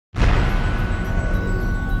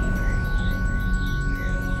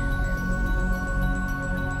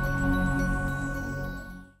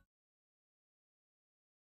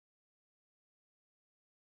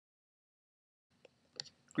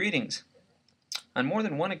Greetings. On more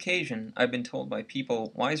than one occasion, I've been told by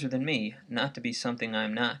people wiser than me not to be something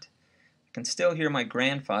I'm not. I can still hear my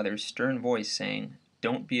grandfather's stern voice saying,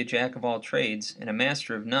 "Don't be a jack of all trades and a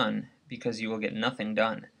master of none, because you will get nothing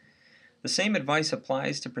done." The same advice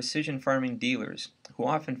applies to precision farming dealers, who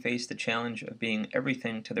often face the challenge of being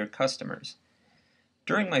everything to their customers.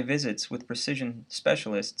 During my visits with precision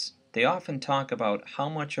specialists, they often talk about how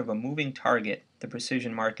much of a moving target the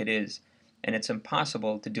precision market is, and it's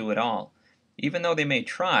impossible to do it all, even though they may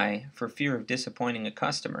try for fear of disappointing a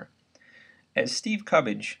customer. As Steve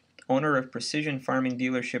Cubbage, owner of precision farming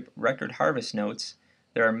dealership Record Harvest notes,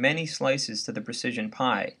 there are many slices to the precision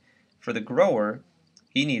pie. For the grower,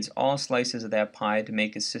 he needs all slices of that pie to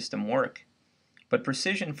make his system work. But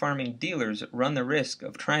precision farming dealers run the risk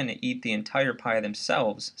of trying to eat the entire pie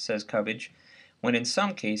themselves, says Cubbage, when in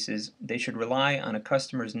some cases they should rely on a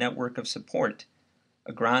customer's network of support.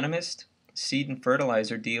 Agronomist, seed and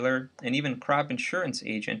fertilizer dealer, and even crop insurance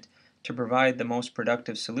agent to provide the most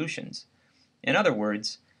productive solutions. In other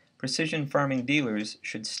words, precision farming dealers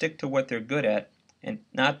should stick to what they're good at and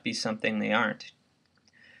not be something they aren't.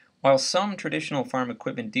 While some traditional farm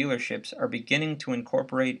equipment dealerships are beginning to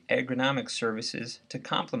incorporate agronomic services to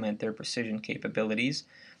complement their precision capabilities,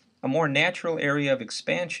 a more natural area of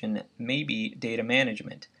expansion may be data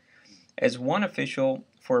management. As one official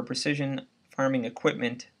for a precision farming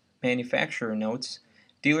equipment manufacturer notes,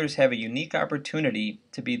 dealers have a unique opportunity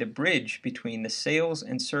to be the bridge between the sales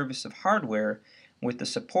and service of hardware with the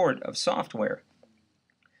support of software.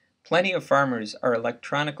 Plenty of farmers are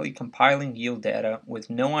electronically compiling yield data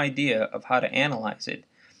with no idea of how to analyze it,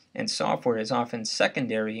 and software is often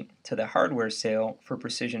secondary to the hardware sale for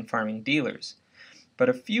precision farming dealers. But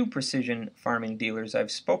a few precision farming dealers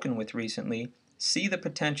I've spoken with recently see the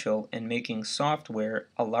potential in making software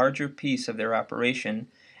a larger piece of their operation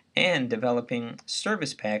and developing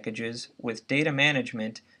service packages with data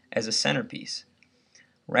management as a centerpiece.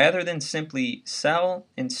 Rather than simply sell,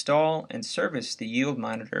 install, and service the yield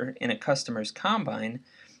monitor in a customer's combine,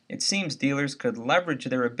 it seems dealers could leverage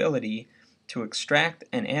their ability to extract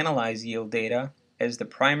and analyze yield data as the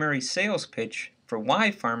primary sales pitch for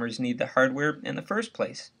why farmers need the hardware in the first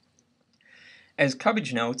place. As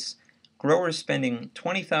Cubbage notes, growers spending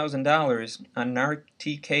 $20,000 on an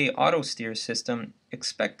RTK auto steer system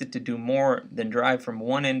expect it to do more than drive from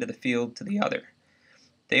one end of the field to the other.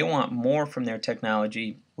 They want more from their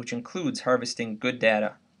technology, which includes harvesting good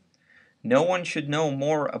data. No one should know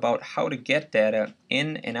more about how to get data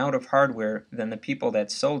in and out of hardware than the people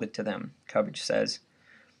that sold it to them, Cubbage says.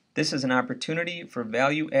 This is an opportunity for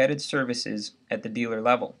value-added services at the dealer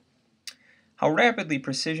level. How rapidly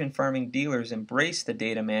precision farming dealers embrace the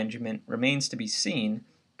data management remains to be seen,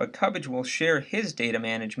 but Cubbage will share his data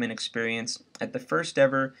management experience at the first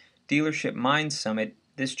ever Dealership Mind Summit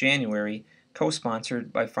this January,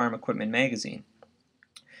 co-sponsored by Farm Equipment Magazine.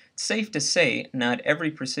 It's safe to say not every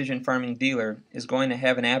precision farming dealer is going to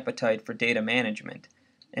have an appetite for data management,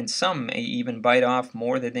 and some may even bite off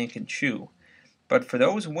more than they can chew. But for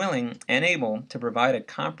those willing and able to provide a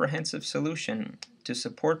comprehensive solution to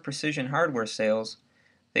support precision hardware sales,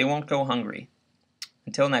 they won't go hungry.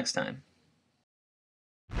 Until next time.